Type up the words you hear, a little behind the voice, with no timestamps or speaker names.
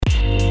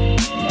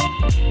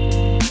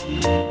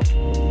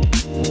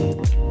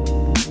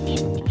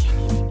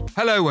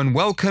Hello and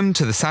welcome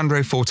to the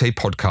Sandro Forte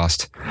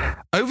podcast.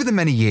 Over the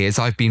many years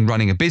I've been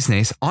running a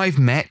business, I've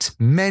met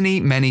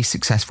many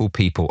successful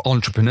people,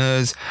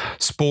 entrepreneurs,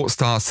 sports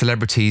stars,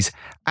 celebrities,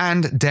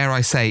 and dare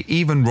I say,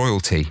 even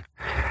royalty.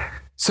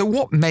 So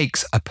what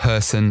makes a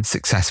person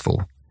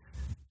successful?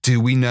 Do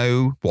we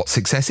know what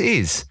success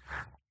is?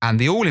 And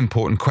the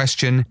all-important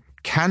question,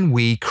 can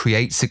we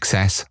create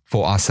success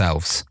for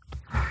ourselves?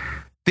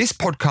 This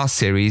podcast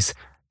series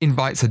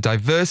invites a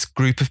diverse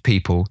group of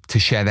people to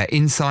share their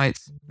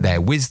insights, their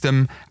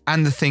wisdom,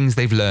 and the things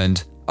they've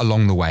learned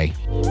along the way.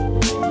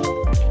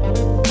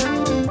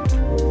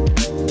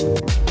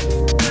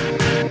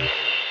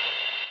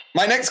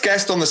 My next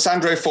guest on the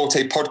Sandro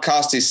Forte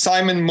podcast is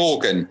Simon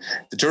Morgan,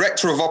 the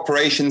Director of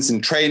Operations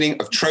and Training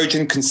of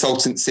Trojan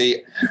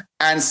Consultancy.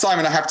 And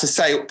Simon, I have to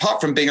say, apart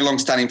from being a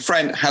long-standing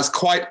friend, has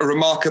quite a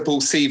remarkable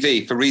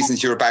CV for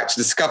reasons you're about to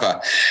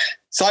discover.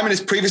 Simon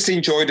has previously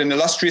enjoyed an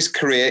illustrious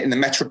career in the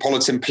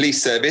Metropolitan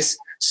Police Service,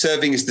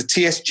 serving as the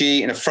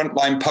TSG in a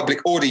frontline public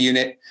order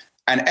unit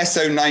and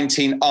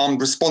SO-19 armed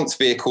response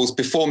vehicles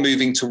before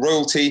moving to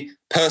Royalty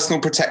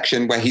Personal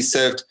Protection, where he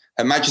served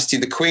Her Majesty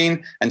the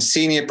Queen and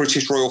senior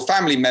British royal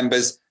family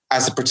members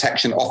as a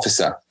protection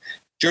officer.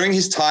 During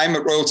his time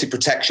at Royalty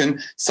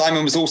Protection,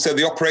 Simon was also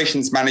the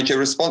operations manager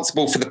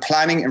responsible for the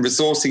planning and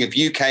resourcing of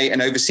UK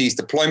and overseas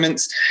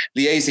deployments,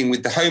 liaising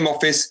with the Home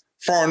Office,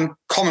 Foreign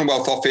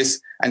Commonwealth Office,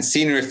 and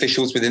senior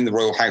officials within the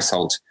royal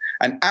household.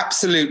 An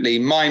absolutely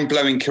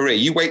mind-blowing career.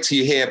 You wait till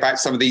you hear about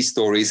some of these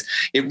stories.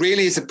 It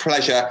really is a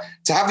pleasure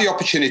to have the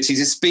opportunity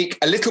to speak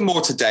a little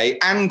more today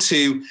and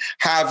to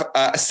have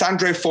a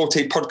Sandro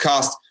Forte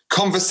podcast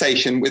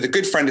conversation with a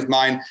good friend of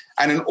mine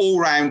and an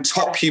all-round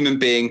top human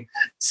being,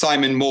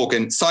 Simon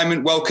Morgan.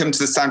 Simon, welcome to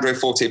the Sandro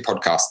Forte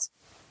podcast.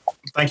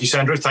 Thank you,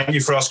 Sandro. Thank you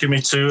for asking me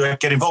to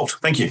get involved.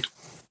 Thank you.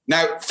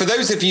 Now, for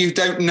those of you who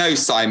don't know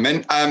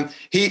Simon,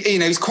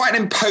 he's quite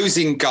an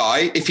imposing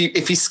guy. If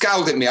he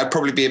scowled at me, I'd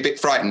probably be a bit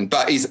frightened.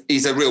 But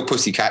he's a real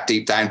pussycat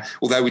deep down.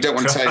 Although we don't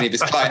want to tell any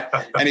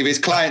of his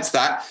clients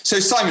that. So,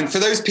 Simon, for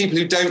those people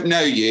who don't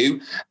know you,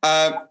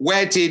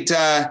 where did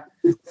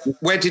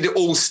it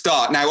all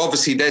start? Now,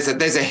 obviously, there's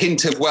a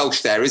hint of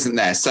Welsh there, isn't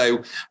there?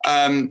 So,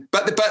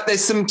 but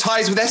there's some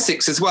ties with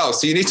Essex as well.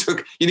 So you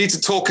need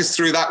to talk us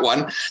through that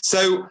one.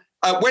 So.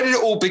 Where did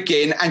it all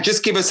begin? And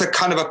just give us a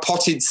kind of a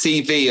potted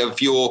CV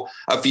of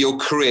your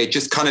career,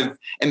 just kind of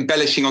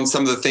embellishing on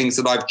some of the things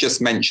that I've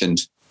just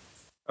mentioned.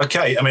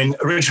 Okay. I mean,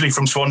 originally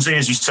from Swansea,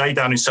 as you say,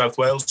 down in South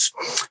Wales.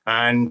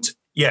 And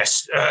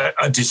yes,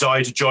 a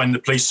desire to join the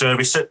police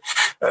service at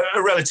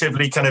a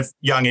relatively kind of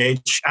young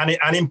age.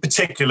 And in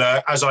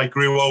particular, as I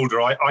grew older,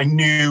 I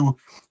knew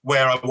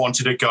where I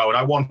wanted to go. And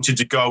I wanted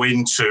to go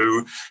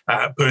into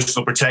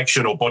personal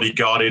protection or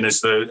bodyguarding,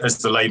 as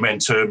the layman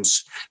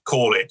terms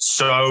call it.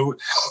 So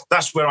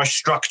that's where I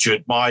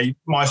structured my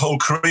whole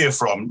career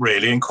from,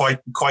 really, in quite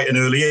an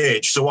early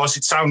age. So whilst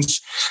it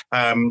sounds,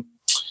 I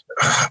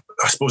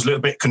suppose, a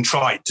little bit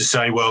contrite to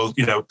say, well,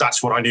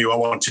 that's what I knew I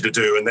wanted to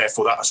do, and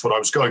therefore that's what I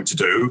was going to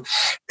do,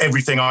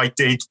 everything I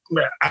did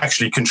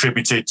actually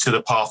contributed to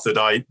the path that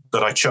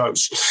I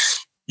chose.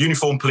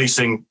 Uniform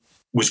policing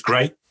was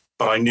great,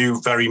 but I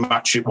knew very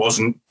much it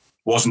wasn't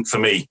for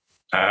me.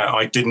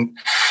 I didn't,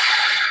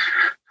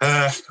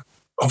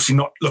 obviously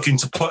not looking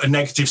to put a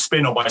negative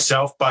spin on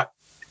myself, but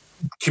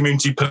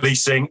community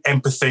policing,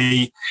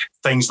 empathy,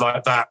 things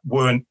like that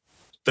weren't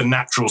the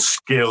natural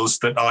skills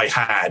that I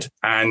had.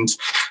 And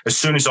as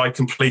soon as I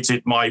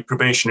completed my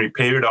probationary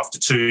period after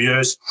 2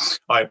 years,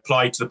 I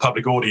applied to the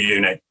public order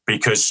unit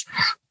because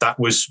that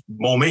was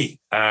more me.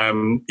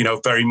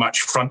 Very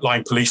much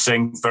frontline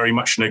policing, very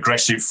much an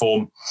aggressive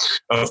form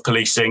of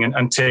policing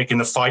and taking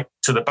the fight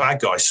to the bad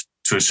guys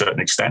to a certain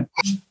extent.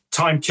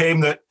 Time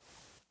came that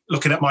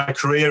looking at my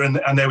career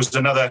and there was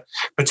another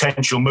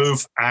potential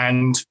move,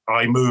 and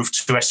I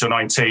moved to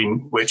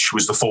SO-19, which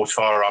was the 4th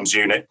Firearms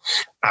Unit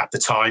at the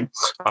time,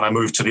 and I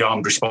moved to the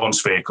Armed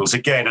Response Vehicles.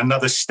 Again,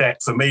 another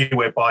step for me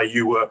whereby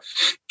you were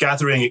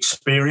gathering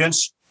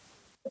experience,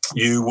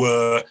 you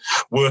were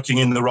working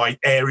in the right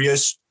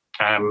areas,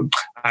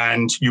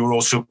 and you were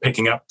also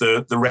picking up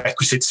the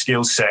requisite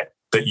skill set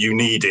that you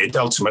needed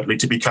ultimately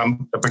to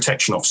become a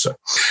protection officer.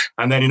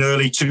 And then in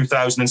early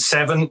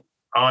 2007,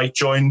 I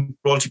joined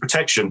Royalty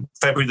Protection,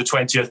 February the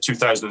 20th,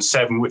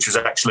 2007, which was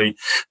actually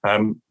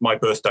my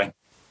birthday.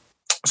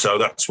 So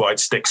that's why it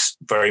sticks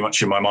very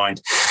much in my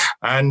mind.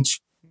 And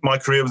my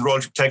career with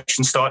Royalty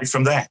Protection started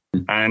from there.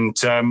 And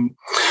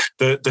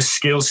the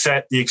skill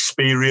set, the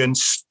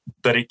experience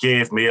that it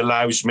gave me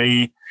allows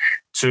me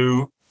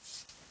to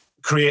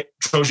create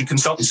Trojan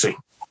Consultancy,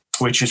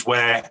 which is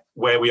where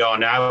we are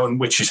now and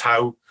which is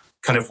how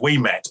kind of we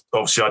met.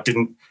 Obviously, I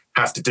didn't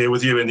have to deal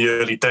with you in the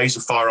early days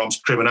of firearms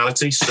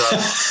criminality. So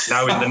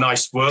now in the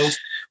nice world.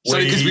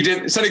 Sorry, because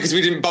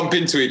we didn't bump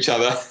into each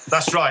other.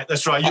 That's right.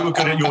 You were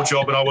good at your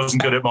job and I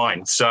wasn't good at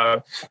mine.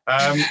 So,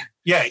 I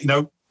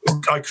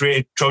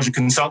created Trojan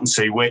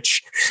Consultancy,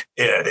 which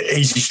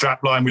easy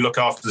strapline. We look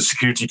after the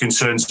security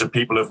concerns of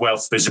people of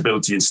wealth,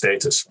 visibility and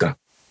status.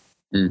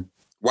 Mm.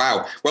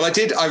 Wow. Well,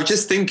 I was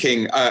just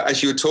thinking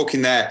as you were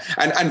talking there,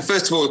 and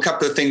first of all, a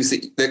couple of things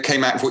that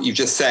came out of what you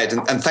just said,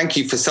 and thank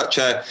you for such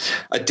a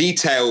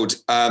detailed,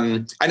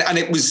 and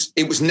it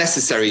was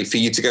necessary for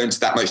you to go into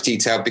that much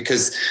detail,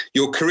 because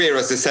your career,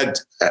 as I said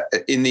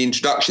in the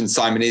introduction,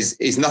 Simon,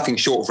 is nothing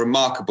short of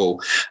remarkable.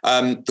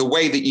 The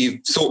way that you've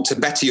sought to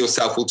better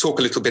yourself, we'll talk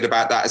a little bit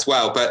about that as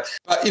well. But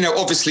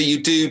obviously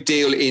you do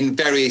deal in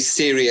very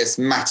serious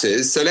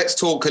matters. So let's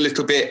talk a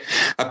little bit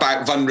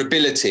about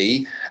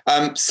vulnerability.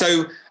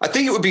 So I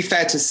think it would be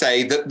fair to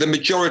say that the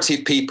majority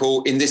of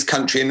people in this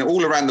country and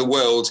all around the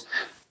world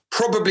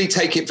probably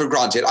take it for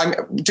granted.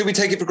 Do we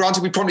take it for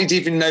granted? We probably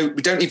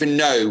don't even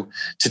know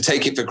to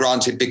take it for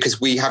granted, because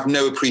we have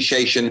no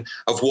appreciation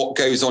of what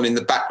goes on in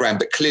the background,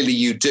 but clearly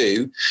you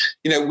do.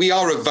 We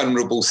are a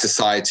vulnerable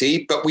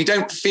society, but we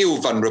don't feel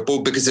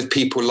vulnerable because of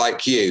people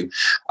like you.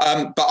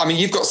 But I mean,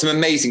 you've got some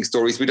amazing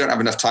stories. We don't have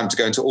enough time to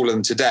go into all of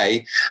them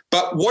today.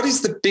 But what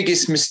is the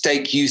biggest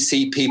mistake you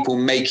see people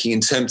making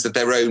in terms of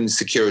their own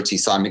security,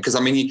 Simon? Because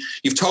I mean,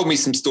 you've told me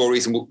some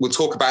stories, and we'll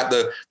talk about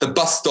the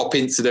bus stop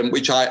incident,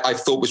 which I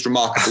thought was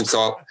remarkable.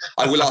 So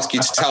I will ask you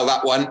to tell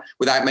that one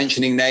without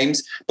mentioning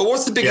names. But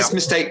what's the biggest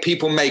mistake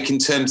people make in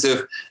terms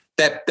of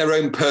their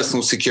own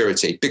personal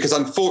security? Because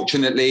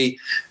unfortunately,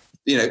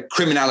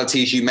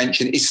 criminality, as you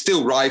mentioned, is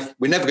still rife.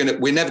 We're never going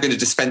to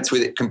dispense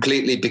with it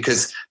completely,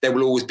 because there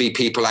will always be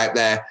people out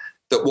there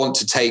that want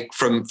to take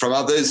from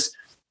others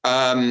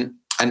and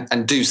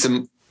do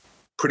some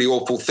pretty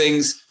awful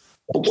things.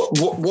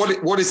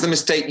 What is the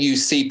mistake you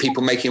see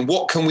people making?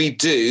 What can we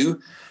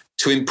do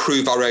to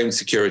improve our own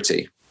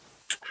security?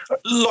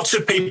 Lots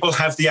of people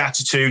have the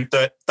attitude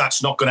that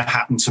that's not going to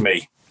happen to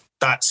me.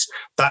 That's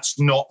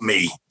not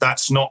me.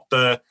 That's not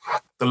the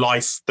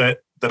life that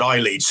I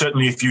lead.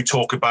 Certainly, if you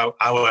talk about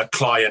our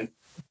client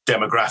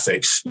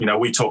demographics,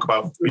 we talk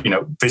about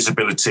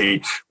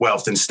visibility,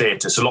 wealth, and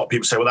status. A lot of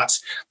people say, well,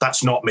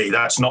 that's not me.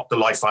 That's not the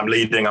life I'm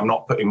leading. I'm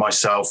not putting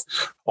myself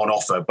on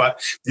offer.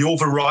 But the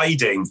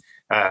overriding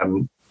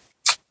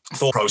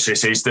thought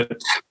process is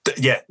that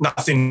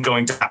nothing's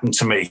going to happen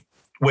to me,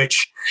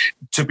 which,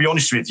 to be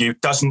honest with you,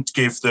 doesn't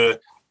give the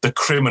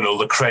criminal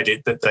the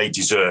credit that they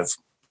deserve.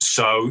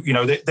 So,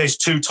 there's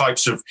two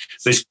types of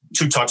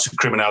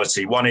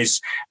criminality. One is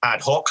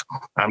ad hoc,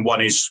 and one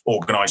is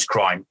organised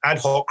crime. Ad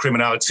hoc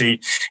criminality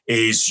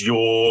is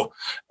your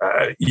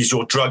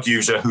drug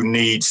user who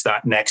needs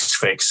that next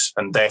fix,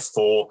 and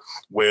therefore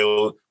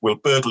will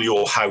burgle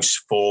your house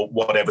for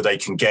whatever they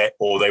can get,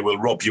 or they will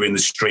rob you in the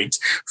street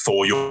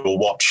for your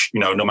watch.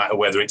 No matter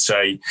whether it's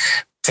a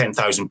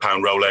 £10,000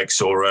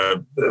 Rolex or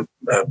a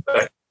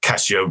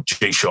Casio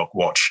G-Shock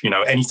watch,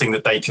 anything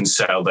that they can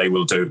sell, they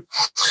will do.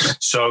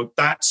 So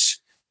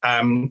that's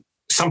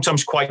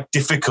sometimes quite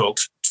difficult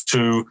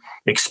to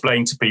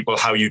explain to people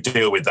how you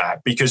deal with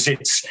that, because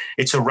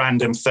it's a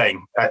random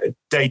thing.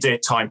 Day,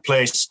 date, time,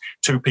 place.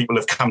 Two people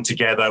have come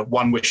together.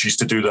 One wishes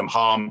to do them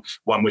harm.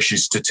 One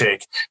wishes to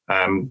take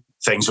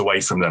things away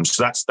from them.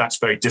 So that's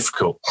very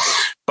difficult.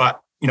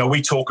 But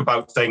we talk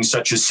about things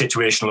such as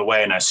situational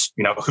awareness.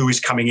 Who is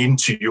coming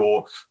into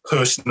your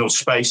personal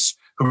space,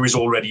 who is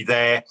already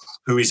there,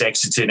 who is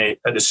exiting it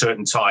at a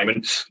certain time.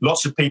 And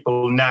lots of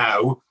people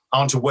now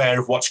aren't aware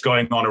of what's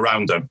going on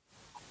around them.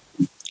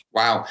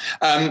 Wow.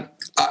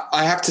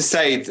 I have to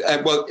say,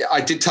 I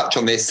did touch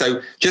on this.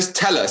 So just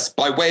tell us,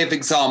 by way of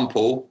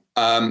example,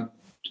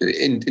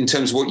 in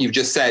terms of what you've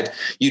just said,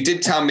 you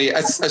did tell me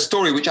a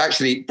story which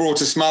actually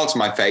brought a smile to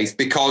my face,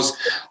 because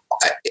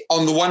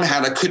on the one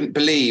hand, I couldn't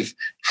believe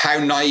how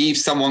naive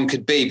someone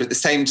could be, but at the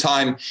same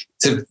time,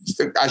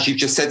 as you've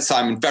just said,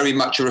 Simon, very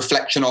much a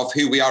reflection of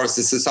who we are as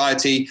a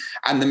society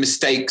and the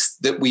mistakes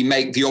that we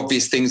make, the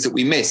obvious things that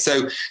we miss.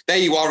 So there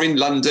you are in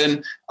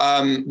London.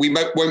 We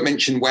won't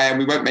mention where, and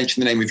we won't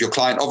mention the name of your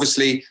client,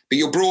 obviously, but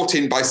you're brought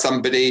in by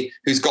somebody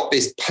who's got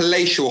this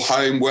palatial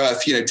home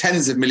worth,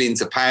 tens of millions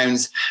of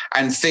pounds,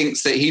 and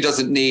thinks that he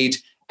doesn't need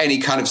any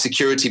kind of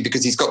security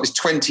because he's got this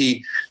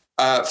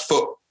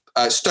 20-foot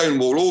stone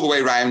wall all the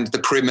way around the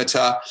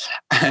perimeter.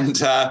 And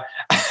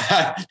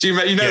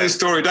you know the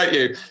story, don't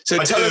you? So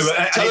tell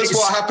us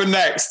what happened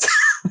next.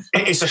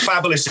 It's a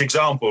fabulous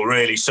example,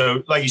 really.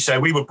 So like you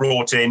said, we were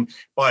brought in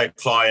by a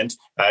client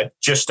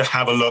just to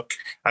have a look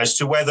as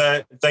to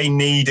whether they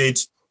needed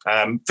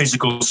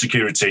physical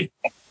security.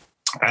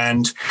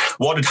 And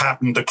what had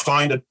happened, the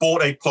client had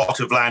bought a plot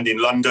of land in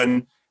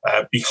London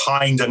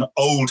behind an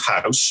old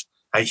house.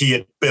 He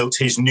had built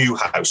his new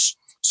house.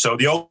 So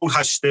the old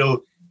house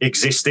still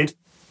existed,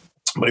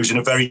 but it was in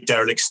a very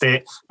derelict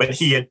state. But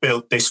he had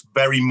built this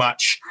very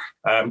much,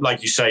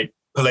 like you say,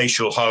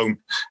 palatial home,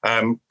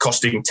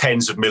 costing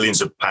tens of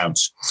millions of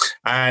pounds.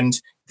 And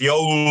the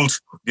old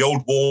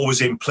wall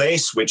was in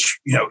place, which,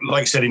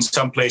 like I said, in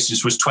some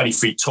places was 20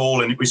 feet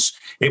tall, and it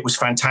was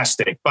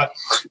fantastic. But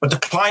the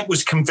client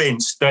was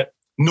convinced that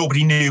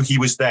nobody knew he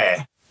was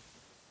there.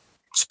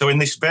 So in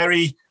this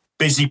very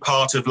busy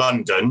part of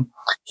London,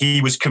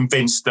 he was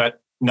convinced that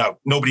no,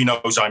 nobody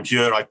knows I'm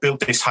here. I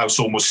built this house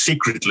almost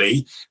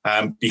secretly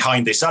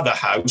behind this other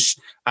house.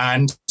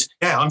 And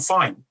yeah, I'm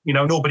fine.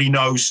 Nobody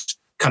knows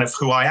kind of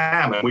who I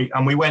am.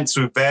 And we went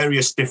through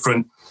various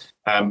different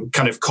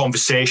kind of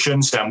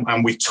conversations,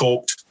 and we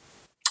talked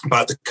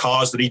about the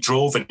cars that he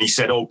drove. And he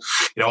said,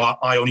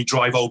 I only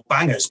drive old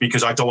bangers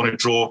because I don't want to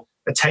draw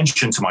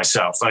attention to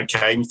myself.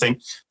 Okay. And you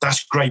think,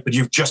 that's great, but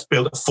you've just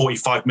built a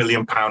 £45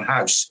 million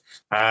house.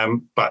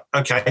 But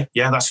okay,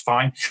 yeah, that's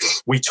fine.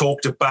 We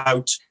talked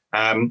about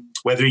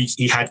whether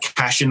he had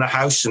cash in the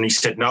house, and he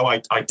said, no,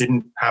 I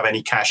didn't have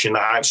any cash in the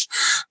house.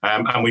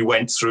 And we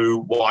went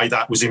through why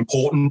that was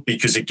important,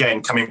 because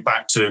again, coming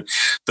back to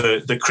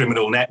the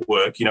criminal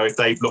network, if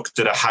they've looked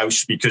at a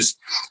house, because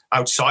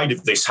outside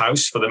of this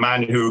house, for the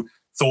man who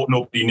thought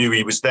nobody knew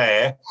he was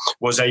there,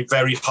 was a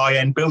very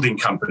high-end building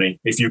company.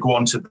 If you go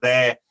onto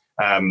their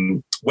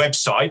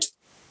website,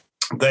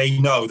 they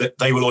know that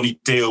they will only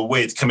deal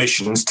with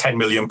commissions £10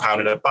 million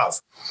and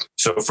above.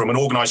 So from an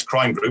organised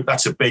crime group,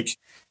 that's a big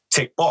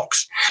tick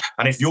box.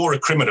 And if you're a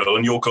criminal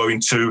and you're going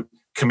to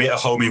commit a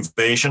home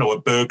invasion or a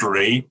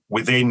burglary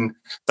within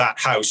that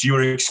house, you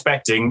are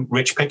expecting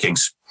rich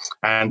pickings.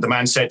 And the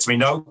man said to me,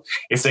 no,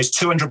 if there's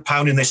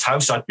 £200 in this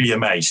house, I'd be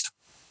amazed.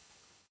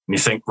 And you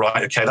think,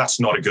 right, okay,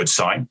 that's not a good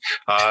sign.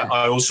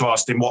 I also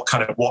asked him what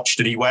kind of watch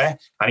did he wear.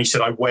 And he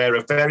said, I wear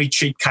a very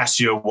cheap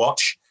Casio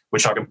watch,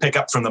 which I can pick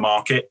up from the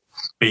market,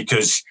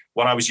 because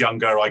when I was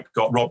younger, I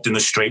got robbed in the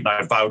street and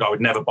I vowed I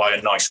would never buy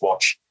a nice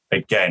watch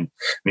again. And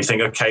you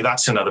think, okay,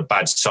 that's another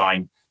bad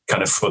sign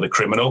kind of for the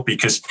criminal,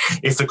 because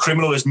if the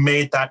criminal has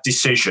made that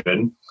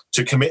decision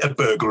to commit a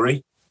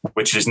burglary,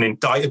 which is an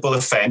indictable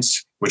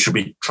offence, which will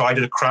be tried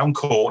at a Crown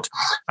Court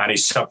and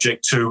is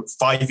subject to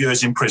 5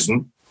 years in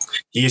prison,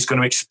 he is going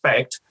to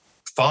expect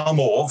far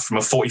more from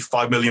a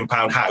 £45 million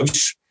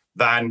house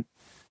than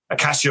a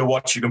Casio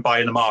watch you can buy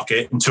in the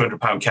market and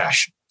 £200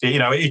 cash.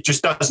 It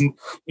just doesn't,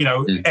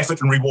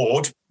 effort and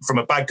reward from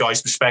a bad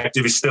guy's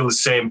perspective is still the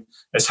same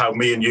as how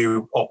me and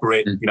you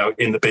operate,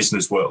 in the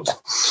business world.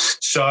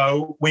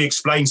 So we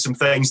explained some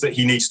things that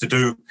he needs to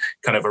do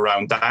kind of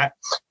around that.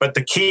 But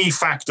the key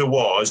factor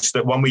was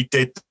that when we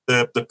did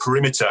the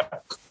perimeter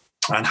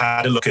and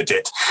had a look at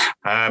it,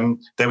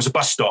 there was a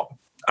bus stop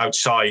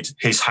outside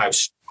his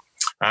house.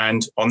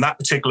 And on that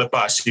particular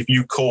bus, if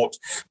you caught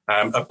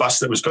a bus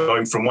that was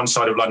going from one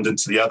side of London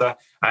to the other,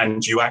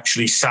 and you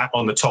actually sat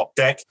on the top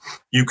deck,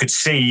 you could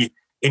see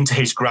into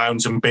his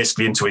grounds and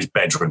basically into his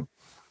bedroom.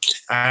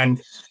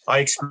 And I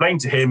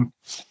explained to him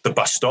the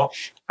bus stop,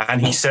 and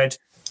he said,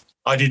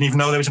 I didn't even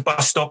know there was a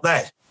bus stop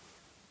there.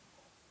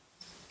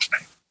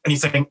 And you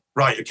think,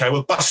 right, okay,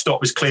 well, bus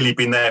stop has clearly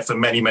been there for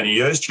many, many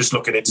years. Just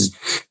look at its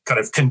kind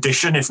of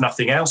condition, if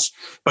nothing else.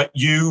 But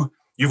you've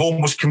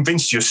almost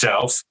convinced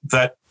yourself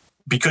that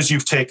because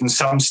you've taken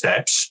some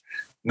steps,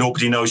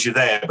 nobody knows you're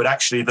there. But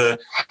actually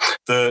the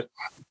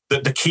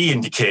key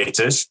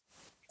indicators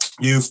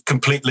you've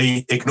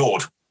completely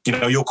ignored.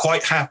 You're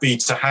quite happy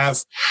to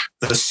have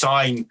the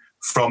sign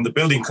from the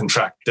building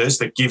contractors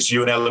that gives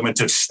you an element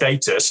of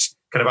status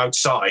kind of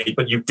outside,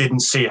 but you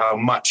didn't see how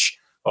much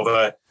of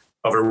a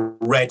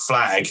red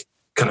flag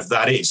kind of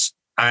that is.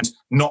 And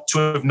not to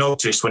have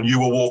noticed when you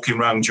were walking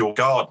around your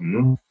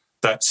garden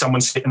that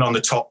someone sitting on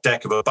the top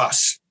deck of a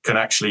bus can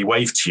actually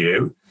wave to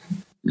you.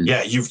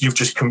 Yeah, you've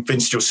just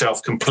convinced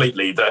yourself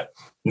completely that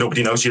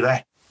nobody knows you're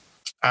there.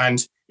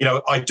 And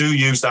I do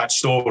use that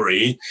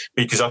story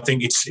because I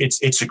think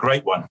it's a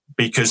great one,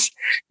 because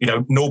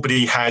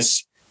nobody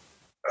has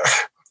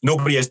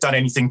done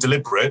anything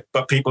deliberate,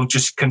 but people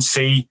just can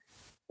see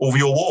over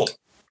your wall.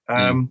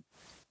 And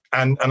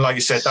like I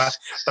said,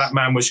 that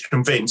man was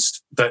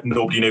convinced that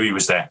nobody knew he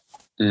was there.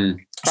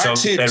 So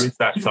there is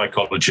that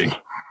psychology.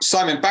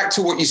 Simon, back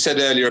to what you said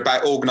earlier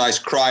about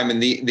organised crime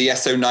and the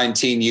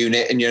SO19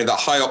 unit and, the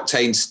high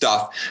octane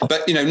stuff.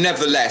 But,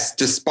 nevertheless,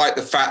 despite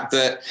the fact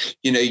that,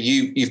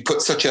 you've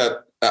put such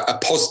a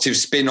positive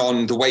spin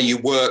on the way you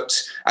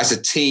worked as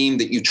a team,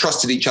 that you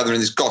trusted each other,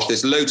 and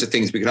there's loads of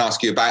things we can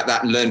ask you about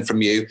that and learn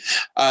from you.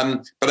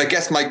 But I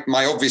guess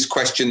my obvious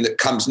question that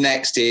comes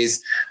next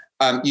is,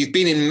 you've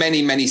been in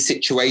many, many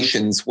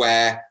situations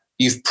where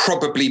you've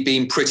probably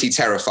been pretty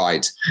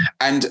terrified.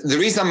 And the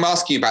reason I'm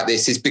asking you about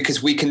this is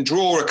because we can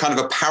draw a kind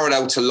of a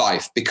parallel to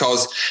life,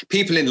 because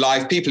people in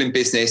life, people in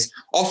business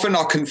often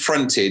are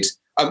confronted.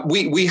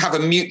 We have a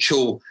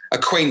mutual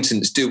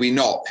acquaintance, do we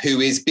not,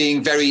 who is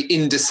being very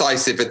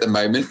indecisive at the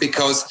moment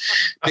because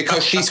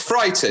she's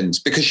frightened,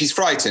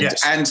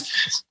 Yes.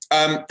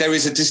 And there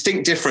is a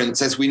distinct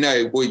difference, as we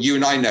know, well, you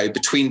and I know,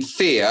 between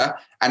fear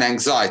and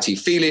anxiety.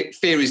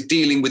 Fear is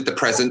dealing with the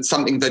present,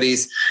 something that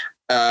is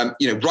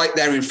right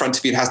there in front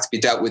of you, has to be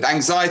dealt with.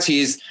 Anxiety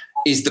is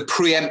the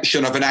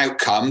preemption of an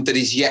outcome that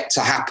is yet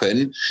to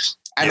happen.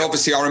 And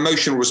obviously our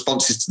emotional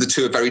responses to the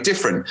two are very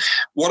different.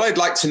 What I'd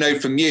like to know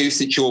from you,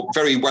 since you're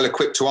very well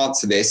equipped to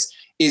answer this,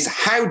 is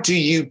how do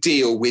you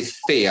deal with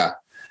fear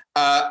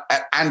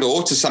and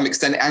or to some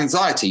extent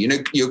anxiety?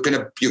 You're going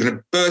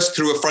to burst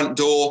through a front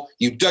door.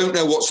 You don't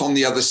know what's on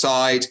the other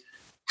side.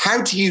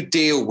 How do you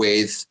deal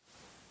with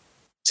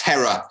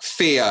terror,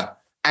 fear,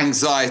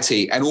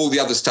 anxiety, and all the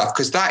other stuff?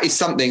 Because that is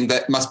something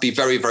that must be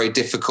very, very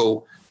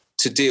difficult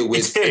to deal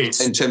with in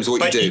terms of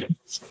what you do.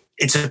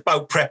 It's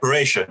about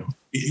preparation.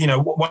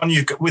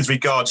 with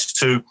regards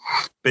to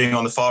being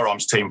on the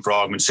firearms team, for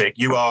argument's sake,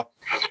 you are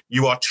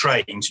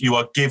trained, you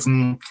are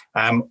given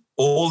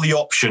all the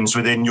options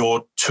within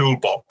your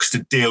toolbox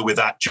to deal with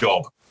that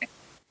job.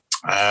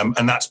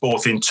 And that's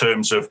both in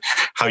terms of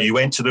how you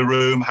enter the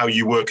room, how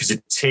you work as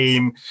a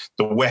team,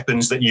 the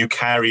weapons that you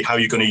carry, how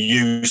you're going to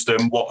use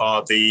them, what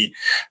are the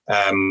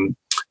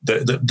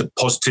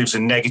positives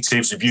and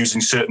negatives of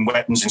using certain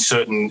weapons in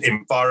certain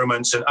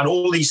environments, and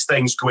all these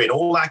things go in.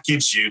 All that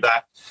gives you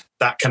that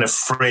kind of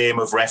frame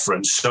of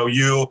reference. So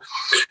you're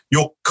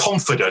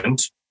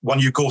confident when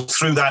you go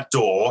through that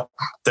door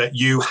that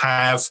you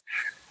have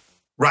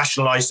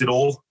rationalized it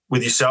all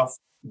with yourself.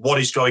 What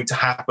is going to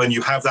happen?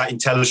 You have that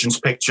intelligence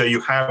picture.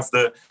 You have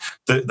the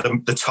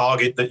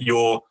target that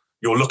you're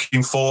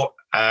looking for,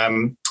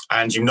 and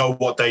you know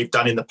what they've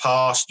done in the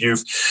past.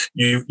 You've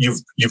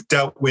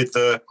dealt with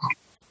the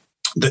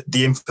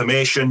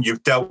information.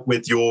 You've dealt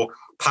with your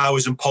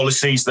powers and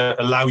policies that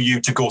allow you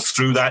to go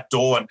through that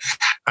door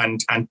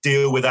and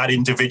deal with that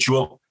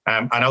individual,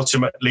 and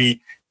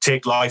ultimately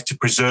take life to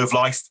preserve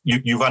life.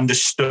 You've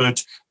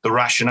understood the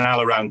rationale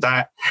around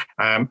that.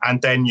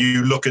 And then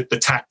you look at the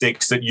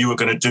tactics that you are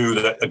going to do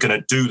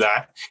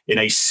that in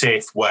a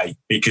safe way.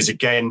 Because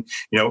again,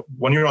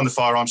 when you're on the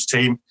firearms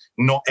team,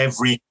 not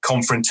every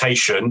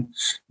confrontation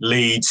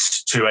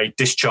leads to a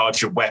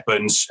discharge of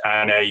weapons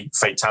and a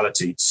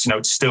fatality. It's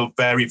still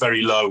very,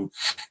 very low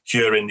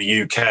here in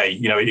the UK.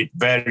 It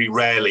very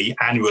rarely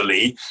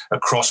annually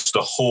across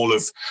the whole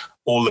of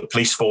all the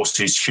police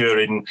forces here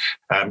in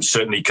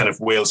certainly kind of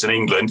Wales and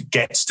England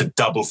gets to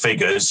double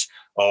figures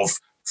of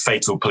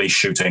fatal police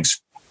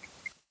shootings.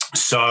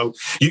 So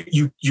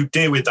you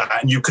deal with that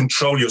and you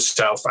control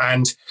yourself,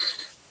 and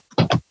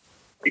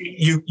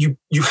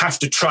you have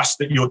to trust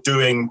that you're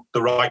doing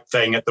the right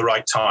thing at the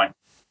right time,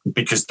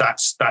 because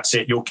that's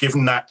it. You're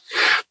given that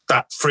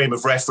frame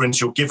of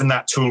reference. You're given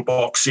that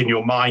toolbox in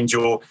your mind.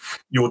 You're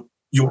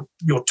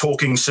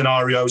talking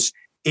scenarios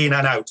in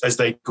and out as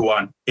they go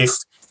on.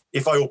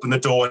 If I open the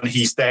door and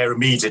he's there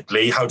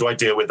immediately, how do I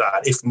deal with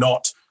that? If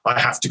not, I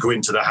have to go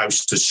into the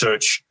house to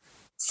search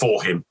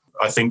for him.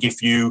 I think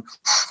if you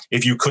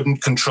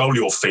couldn't control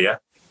your fear,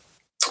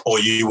 or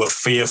you were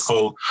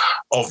fearful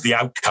of the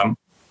outcome,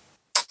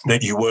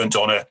 that you weren't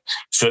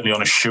certainly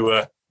on a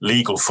sure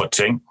legal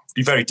footing, it'd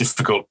be very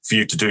difficult for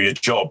you to do your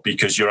job,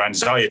 because your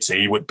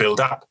anxiety would build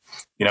up.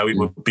 It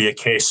would be a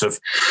case of,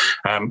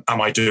 am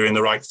I doing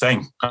the right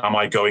thing? Am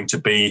I going to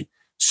be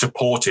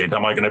supported?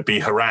 Am I going to be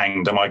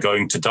harangued? Am I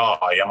going to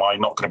die? Am I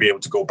not going to be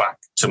able to go back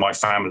to my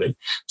family?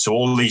 So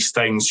all these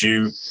things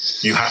you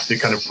have to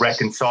kind of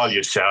reconcile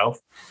yourself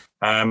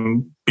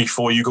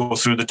before you go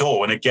through the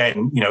door. And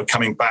again,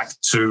 coming back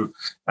to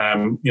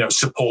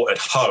support at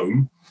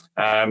home.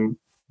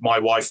 My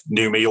wife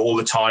knew me all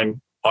the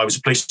time. I was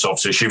a police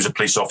officer. She was a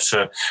police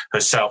officer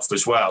herself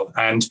as well.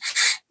 And,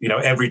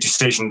 every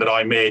decision that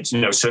I made,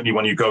 certainly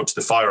when you go to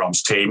the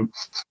firearms team,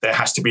 there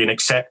has to be an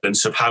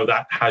acceptance of how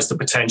that has the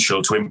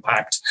potential to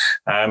impact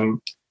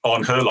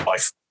on her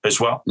life as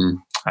well.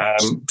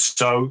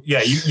 So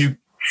yeah, a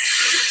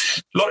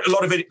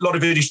lot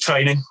of it is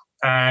training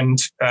and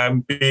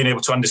being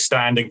able to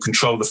understand and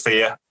control the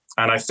fear.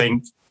 And I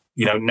think,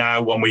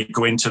 now when we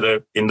go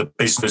into in the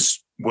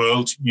business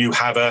world, you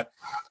have a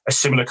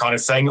similar kind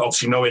of thing.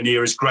 Obviously nowhere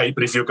near as great,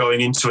 but if you're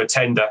going into a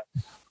tender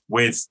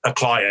with a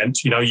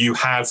client, you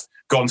have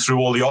gone through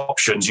all the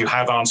options, you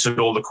have answered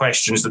all the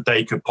questions that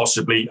they could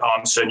possibly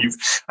answer,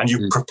 and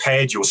you've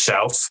prepared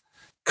yourself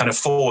kind of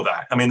for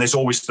that. I mean, there's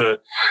always the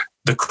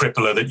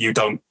crippler that you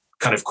don't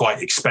kind of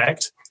quite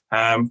expect.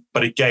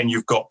 But again,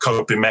 you've got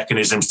coping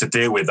mechanisms to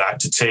deal with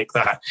that, to take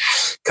that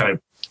kind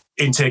of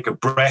intake of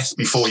breath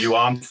before you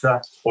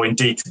answer, or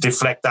indeed to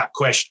deflect that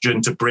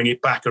question, to bring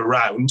it back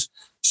around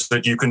so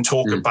that you can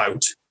talk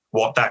about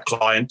what that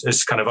client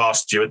has kind of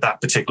asked you at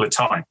that particular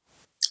time.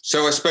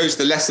 So I suppose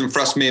the lesson for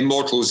us mere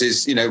mortals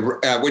is,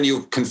 when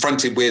you're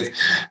confronted with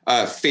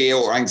fear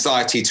or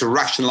anxiety, to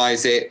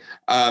rationalize it,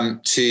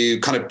 to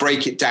kind of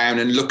break it down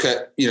and look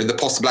at, the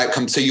possible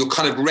outcome. So you're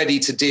kind of ready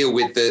to deal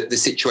with the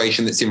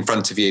situation that's in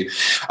front of you.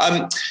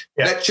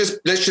 Let's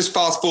just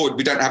fast forward.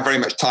 We don't have very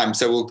much time,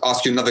 so we'll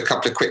ask you another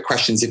couple of quick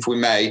questions if we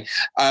may.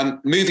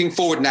 Moving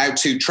forward now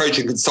to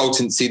Trojan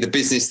Consultancy, the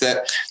business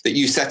that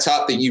you set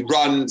up, that you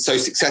run so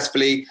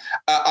successfully.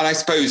 And I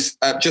suppose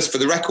just for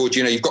the record,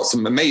 you've got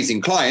some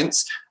amazing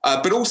clients,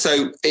 but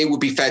also it would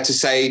be fair to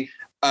say,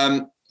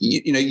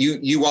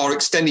 you are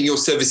extending your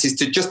services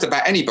to just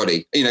about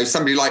anybody.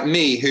 Somebody like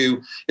me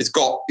who has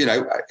got,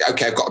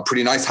 okay, I've got a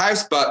pretty nice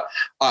house, but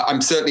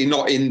I'm certainly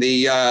not in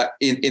the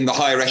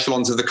higher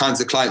echelons of the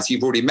kinds of clients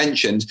you've already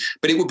mentioned.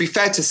 But it would be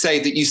fair to say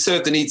that you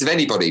serve the needs of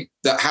anybody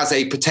that has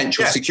a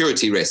potential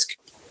security risk.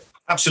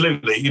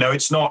 Absolutely.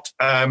 It's not,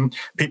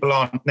 people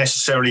aren't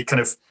necessarily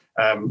kind of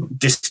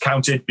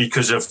discounted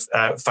because of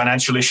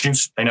financial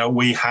issues.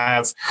 We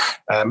have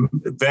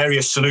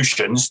various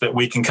solutions that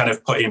we can kind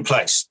of put in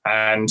place,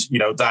 and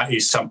that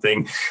is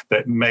something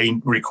that may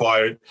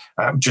require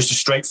just a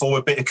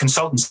straightforward bit of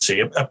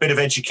consultancy, a bit of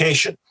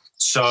education.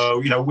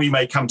 So, we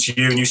may come to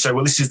you and you say,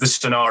 well, this is the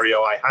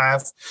scenario I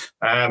have.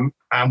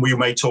 And we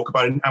may talk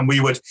about it, and we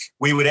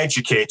would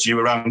educate you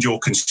around your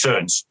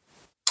concerns.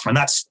 And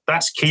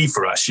that's key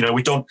for us.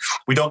 We don't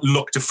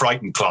look to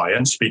frighten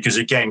clients, because,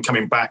 again,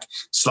 coming back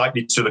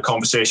slightly to the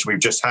conversation we've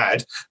just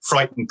had,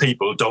 frightened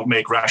people don't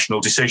make rational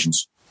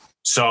decisions.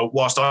 So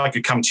whilst I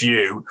could come to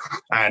you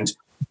and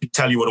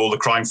tell you what all the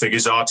crime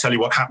figures are, tell you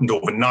what happened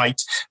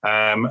overnight,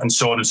 and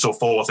so on and so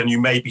forth, and you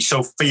may be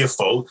so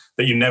fearful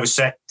that you never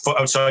set foot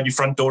outside your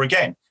front door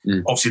again.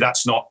 Obviously,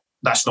 that's not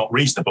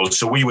reasonable.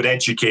 So we would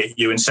educate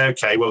you and say,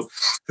 okay, well,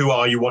 who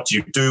are you? What do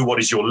you do? What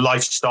is your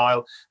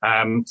lifestyle?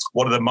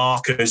 What are the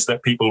markers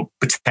that people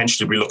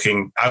potentially be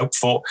looking out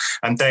for?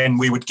 And then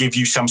we would give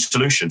you some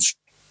solutions,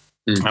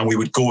 and we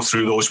would go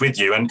through those with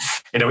you. And,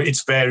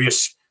 it's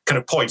various kind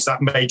of points.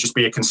 That may just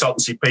be a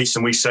consultancy piece,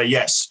 and we say,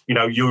 yes, you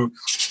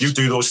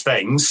do those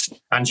things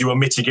and you are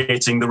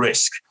mitigating the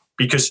risk.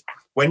 Because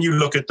when you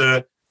look at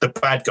the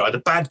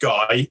bad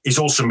guy is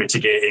also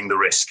mitigating the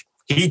risk.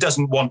 He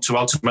doesn't want to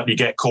ultimately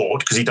get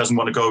caught because he doesn't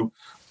want to go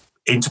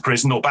into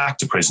prison or back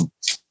to prison.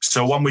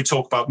 So when we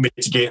talk about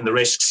mitigating the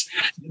risks,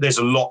 there's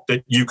a lot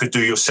that you could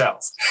do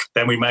yourself.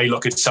 Then we may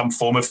look at some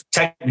form of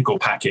technical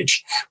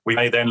package. We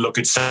may then look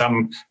at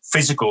some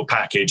physical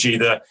package,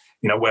 either,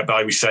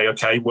 whereby we say,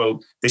 okay,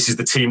 well, this is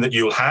the team that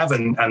you'll have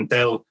and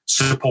they'll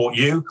support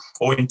you.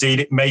 Or indeed,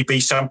 it may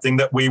be something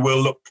that we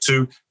will look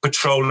to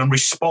patrol and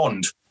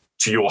respond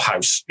to your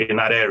house in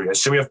that area.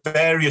 So we have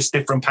various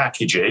different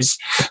packages,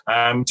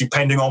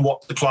 depending on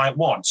what the client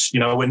wants.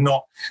 We're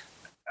not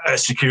a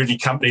security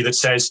company that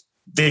says,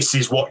 this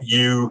is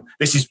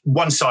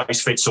one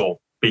size fits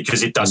all,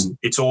 because it doesn't.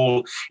 It's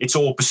all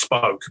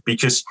bespoke,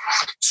 because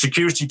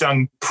security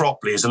done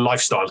properly is a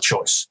lifestyle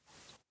choice.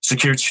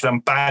 Security done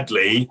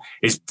badly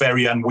is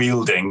very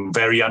unwielding,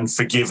 very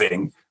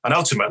unforgiving, and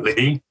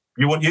ultimately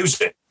you won't use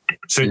it.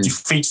 So it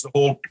defeats the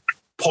whole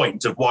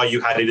point of why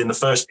you had it in the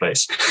first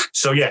place.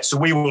 So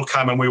we will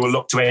come and we will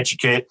look to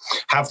educate,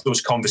 have those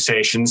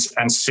conversations,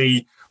 and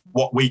see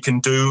what we can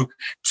do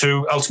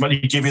to ultimately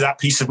give you that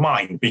peace of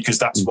mind, because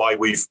that's why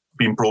we've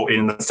been brought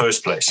in the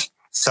first place.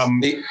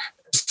 Some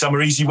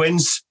are easy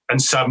wins, and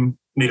some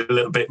need a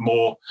little bit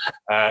more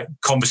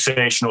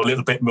conversation, or a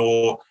little bit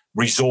more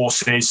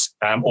resources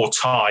or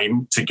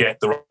time to get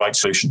the right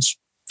solutions.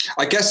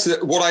 I guess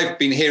that what I've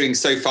been hearing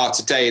so far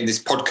today in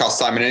this podcast,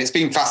 Simon, and it's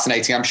been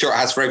fascinating, I'm sure it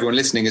has for everyone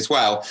listening as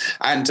well.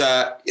 And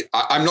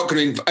I'm not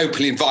going to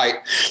openly invite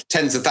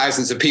tens of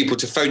thousands of people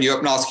to phone you up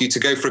and ask you to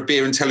go for a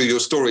beer and tell you your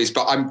stories,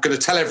 but I'm going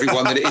to tell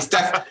everyone that it is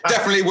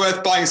definitely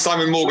worth buying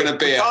Simon Morgan a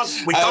beer.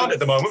 We can't at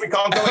the moment. We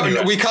can't go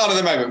anywhere. We can't at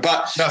the moment,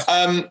 but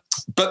no.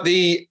 But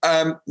the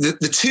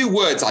two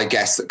words, I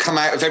guess, that come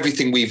out of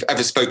everything we've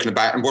ever spoken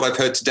about and what I've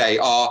heard today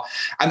are,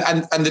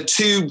 and the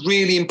two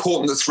really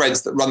important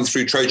threads that run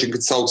through Trojan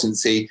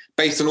Consultancy,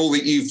 based on all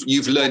that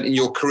you've learned in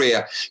your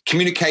career: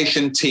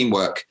 communication,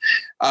 teamwork.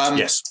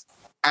 Yes.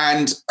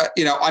 And,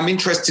 I'm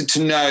interested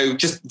to know,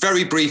 just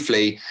very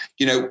briefly,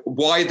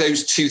 why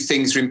those two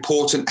things are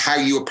important, how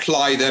you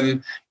apply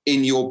them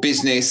in your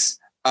business.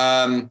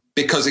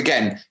 Because,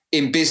 again,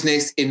 in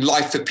business, in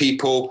life for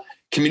people,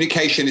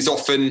 communication is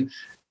often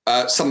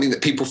something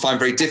that people find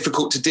very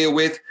difficult to deal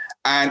with.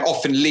 And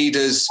often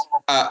leaders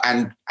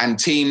and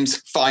teams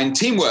find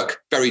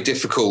teamwork very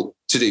difficult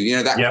to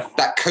do.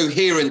 That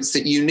coherence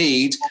that you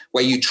need,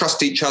 where you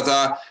trust each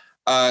other,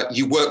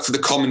 you work for the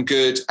common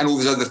good, and all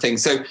these other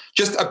things. So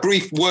just a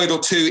brief word or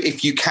two,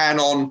 if you can,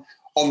 on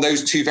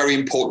those two very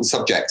important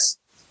subjects.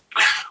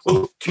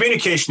 Well,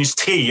 communication is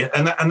key,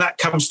 and that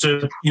comes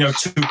to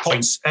 2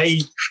 points: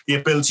 A, the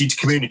ability to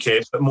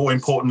communicate, but more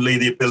importantly,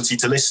 the ability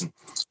to listen.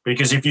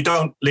 Because if you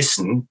don't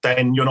listen,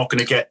 then you're not going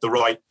to get the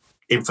right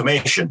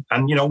information.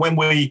 And when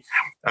we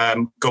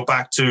go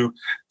back to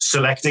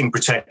selecting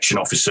protection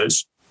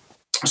officers,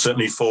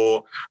 certainly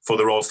for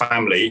the royal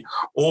family,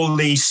 all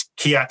these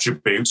key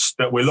attributes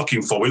that we're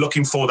looking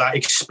for that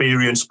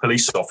experienced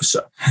police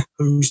officer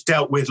who's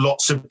dealt with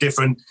lots of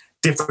different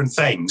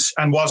things.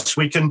 And whilst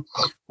we can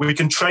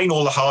train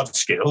all the hard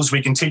skills,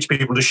 we can teach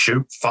people to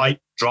shoot, fight,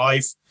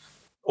 drive,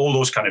 all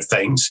those kind of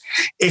things.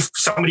 If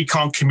somebody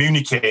can't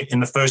communicate in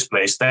the first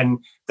place, then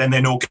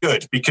they're no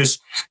good, because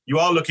you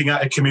are looking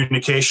at a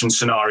communication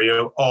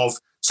scenario of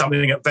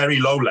something at very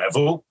low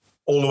level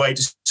all the way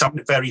to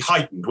something very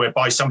heightened,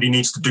 whereby somebody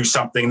needs to do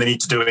something, they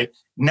need to do it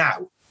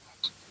now.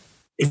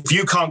 If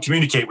you can't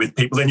communicate with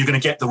people, then you're going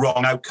to get the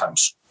wrong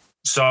outcomes.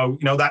 So,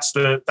 that's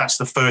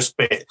the first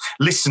bit.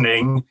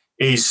 Listening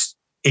is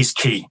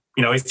key.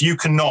 If you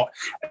cannot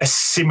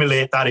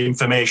assimilate that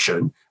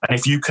information, and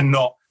if you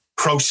cannot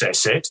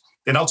process it,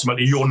 then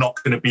ultimately you're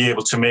not going to be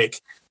able to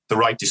make the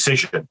right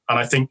decision. And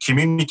I think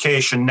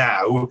communication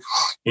now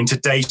in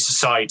today's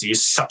society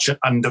is such an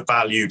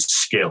undervalued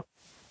skill.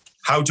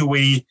 How do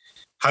we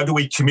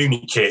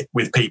communicate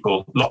with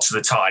people lots of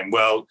the time?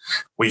 Well,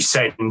 we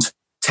send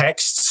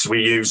texts,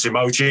 we use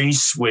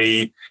emojis,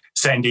 we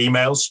send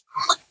emails.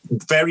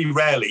 Very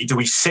rarely do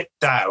we sit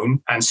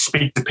down and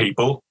speak to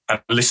people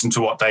and listen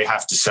to what they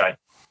have to say.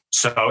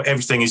 So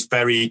everything is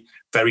very,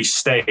 very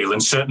stale.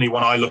 And certainly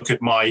when I look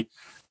at my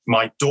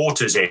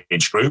daughter's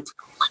age group,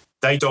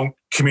 they don't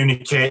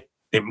communicate,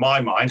 in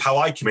my mind, how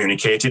I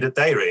communicated at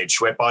their age,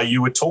 whereby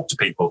you would talk to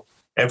people.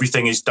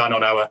 Everything is done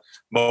on our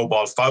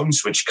mobile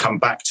phones, which come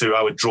back to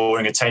our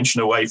drawing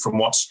attention away from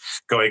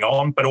what's going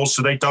on. But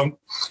also they don't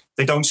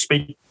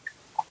speak,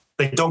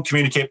 they don't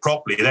communicate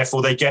properly.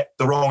 Therefore, they get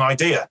the wrong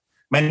idea.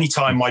 Many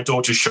times my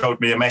daughter showed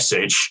me a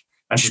message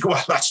and she's going,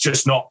 well, that's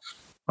just not.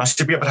 I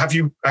said, yeah, but have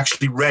you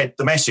actually read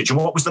the message? And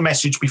what was the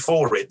message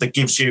before it that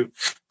gives you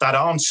that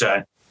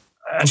answer?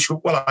 And she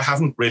goes, well, I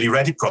haven't really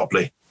read it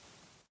properly.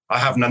 I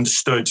haven't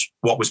understood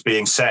what was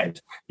being said.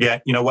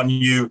 Yet, when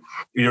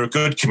you're a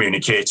good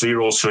communicator,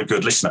 you're also a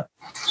good listener.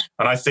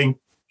 And I think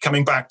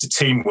coming back to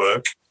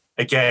teamwork,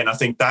 again, I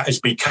think that has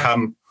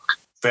become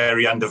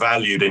very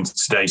undervalued in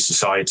today's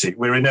society.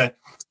 We're in a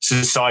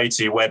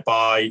society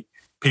whereby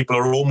people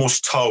are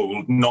almost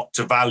told not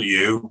to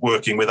value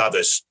working with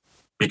others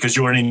because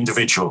you're an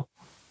individual,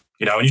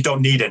 and you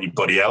don't need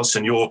anybody else,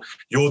 and you're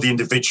the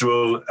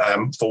individual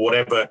for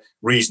whatever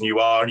reason you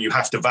are, and you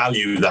have to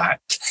value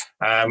that.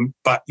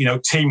 But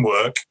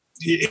teamwork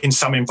in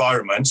some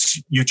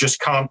environments, you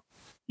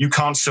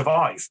can't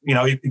survive.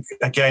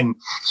 Again,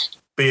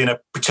 being a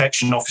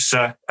protection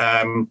officer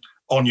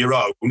on your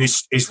own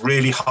is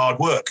really hard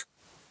work.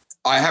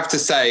 I have to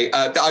say,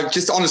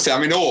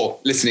 I'm in awe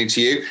listening to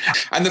you.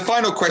 And the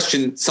final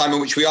question, Simon,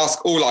 which we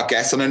ask all our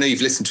guests, and I know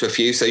you've listened to a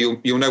few, so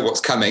you'll know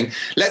what's coming.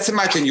 Let's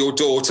imagine your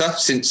daughter,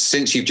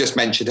 since you've just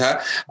mentioned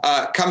her,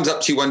 comes up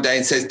to you one day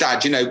and says,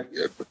 Dad,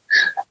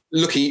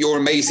 looking at your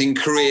amazing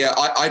career,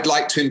 I'd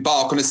like to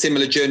embark on a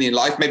similar journey in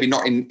life, maybe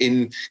not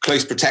in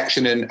close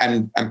protection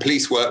and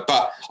police work,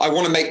 but I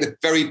want to make the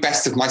very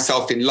best of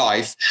myself in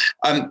life.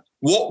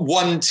 What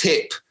one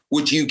tip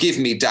would you give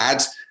me,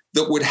 Dad,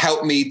 that would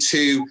help me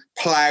to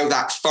plough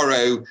that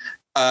furrow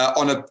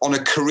on a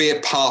career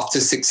path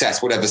to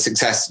success, whatever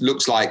success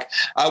looks like?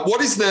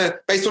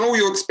 Based on all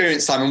your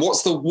experience, Simon,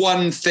 what's the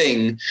one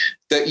thing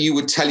that you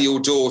would tell your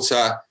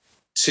daughter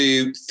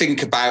to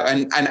think about,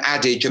 an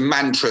adage, a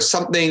mantra,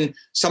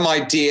 some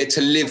idea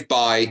to live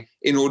by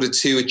in order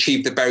to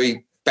achieve the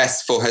very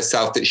best for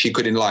herself that she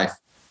could in life?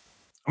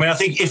 I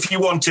think if you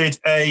wanted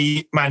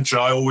a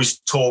mantra, I always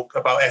talk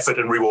about effort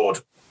and reward.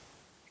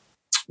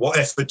 What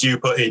effort do you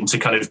put in to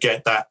kind of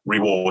get that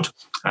reward?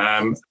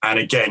 And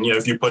again,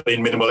 if you put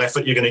in minimal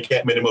effort, you're going to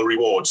get minimal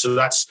reward. So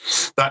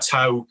that's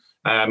how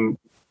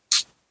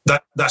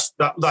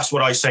that's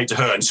what I say to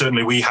her. And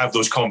certainly we have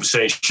those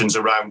conversations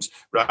around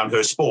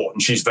her sport,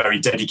 and she's very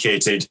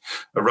dedicated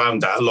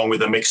around that, along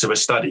with a mix of her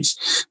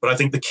studies. But I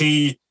think the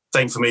key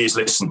thing for me is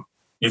listen.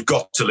 You've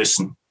got to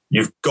listen.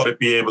 You've got to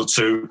be able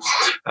to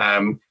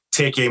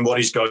take in what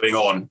is going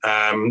on.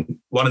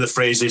 One of the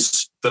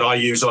phrases that I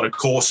use on a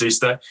course is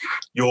that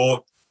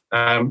you're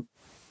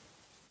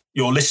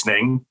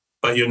listening,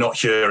 but you're not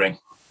hearing,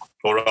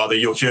 or rather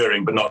you're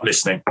hearing, but not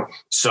listening.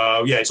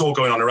 So yeah, it's all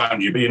going on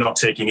around you, but you're not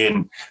taking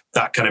in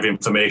that kind of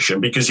information,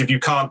 because if you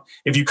can't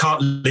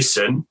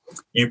listen,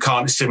 you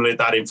can't assimilate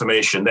that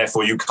information.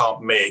 Therefore, you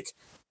can't make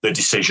the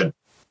decision.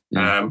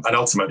 And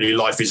ultimately,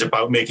 life is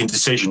about making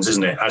decisions,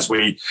 isn't it? As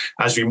we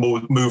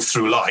move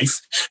through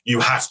life, you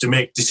have to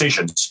make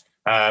decisions.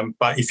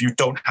 But if you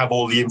don't have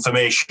all the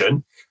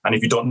information, and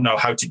if you don't know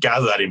how to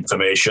gather that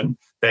information,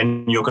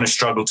 then you're going to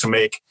struggle to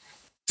make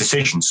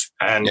decisions.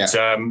 And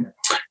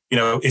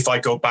if I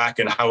go back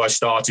and how I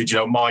started,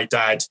 my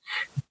dad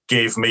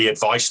gave me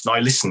advice and I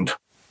listened.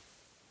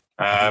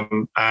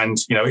 And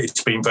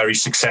it's been very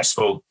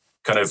successful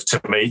kind of to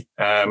me.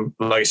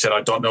 Like I said,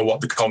 I don't know what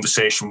the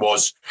conversation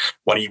was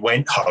when he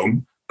went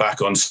home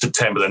back on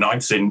September the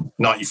 9th in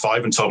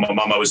 95 and told my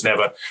mum I was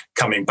never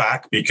coming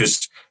back,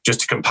 because just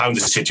to compound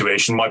the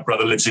situation, my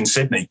brother lives in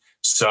Sydney.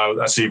 So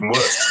that's even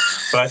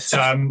worse. But,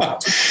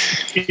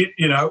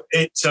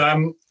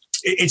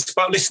 it's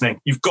about listening.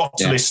 You've got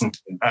to listen.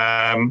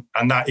 And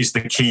that is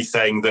the key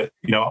thing that,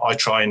 I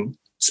try and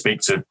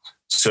speak to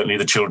certainly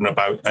the children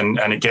about. And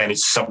again,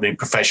 it's something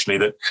professionally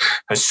that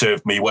has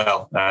served me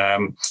well.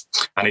 And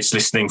it's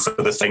listening for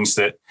the things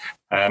that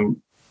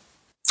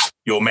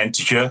you're meant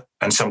to hear,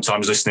 and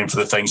sometimes listening for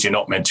the things you're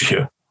not meant to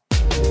hear.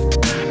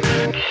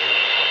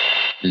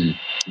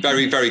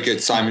 Very, very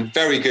good, Simon.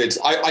 Very good.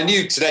 I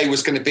knew today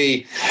was going to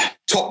be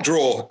top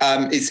drawer.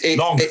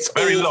 It's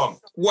very long.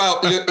 Well,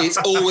 look, it's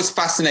always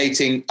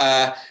fascinating.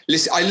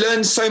 Listen, I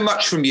learned so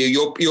much from you.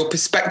 Your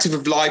perspective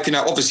of life,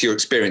 obviously your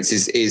experience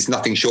is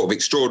nothing short of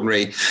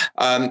extraordinary.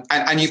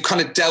 And you've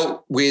kind of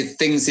dealt with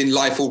things in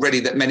life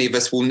already that many of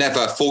us will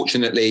never,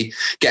 fortunately,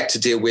 get to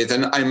deal with.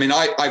 And I mean,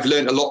 I've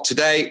learned a lot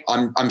today.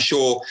 I'm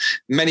sure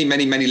many,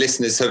 many, many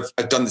listeners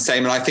have done the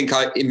same. And I think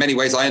in many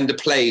ways I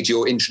underplayed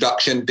your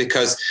introduction,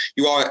 because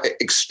you are an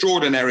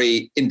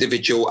extraordinary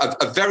individual,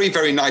 a very,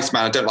 very nice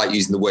man. I don't like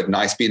using the word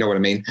nice, but you know what I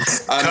mean.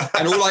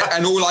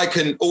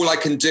 All I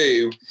can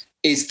do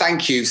is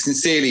thank you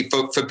sincerely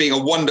for being a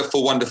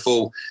wonderful,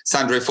 wonderful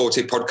Sandro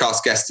Forte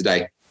podcast guest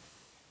today.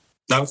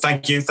 No,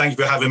 thank you. Thank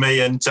you for having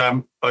me. And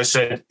I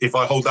said, if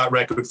I hold that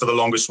record for the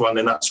longest one,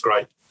 then that's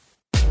great.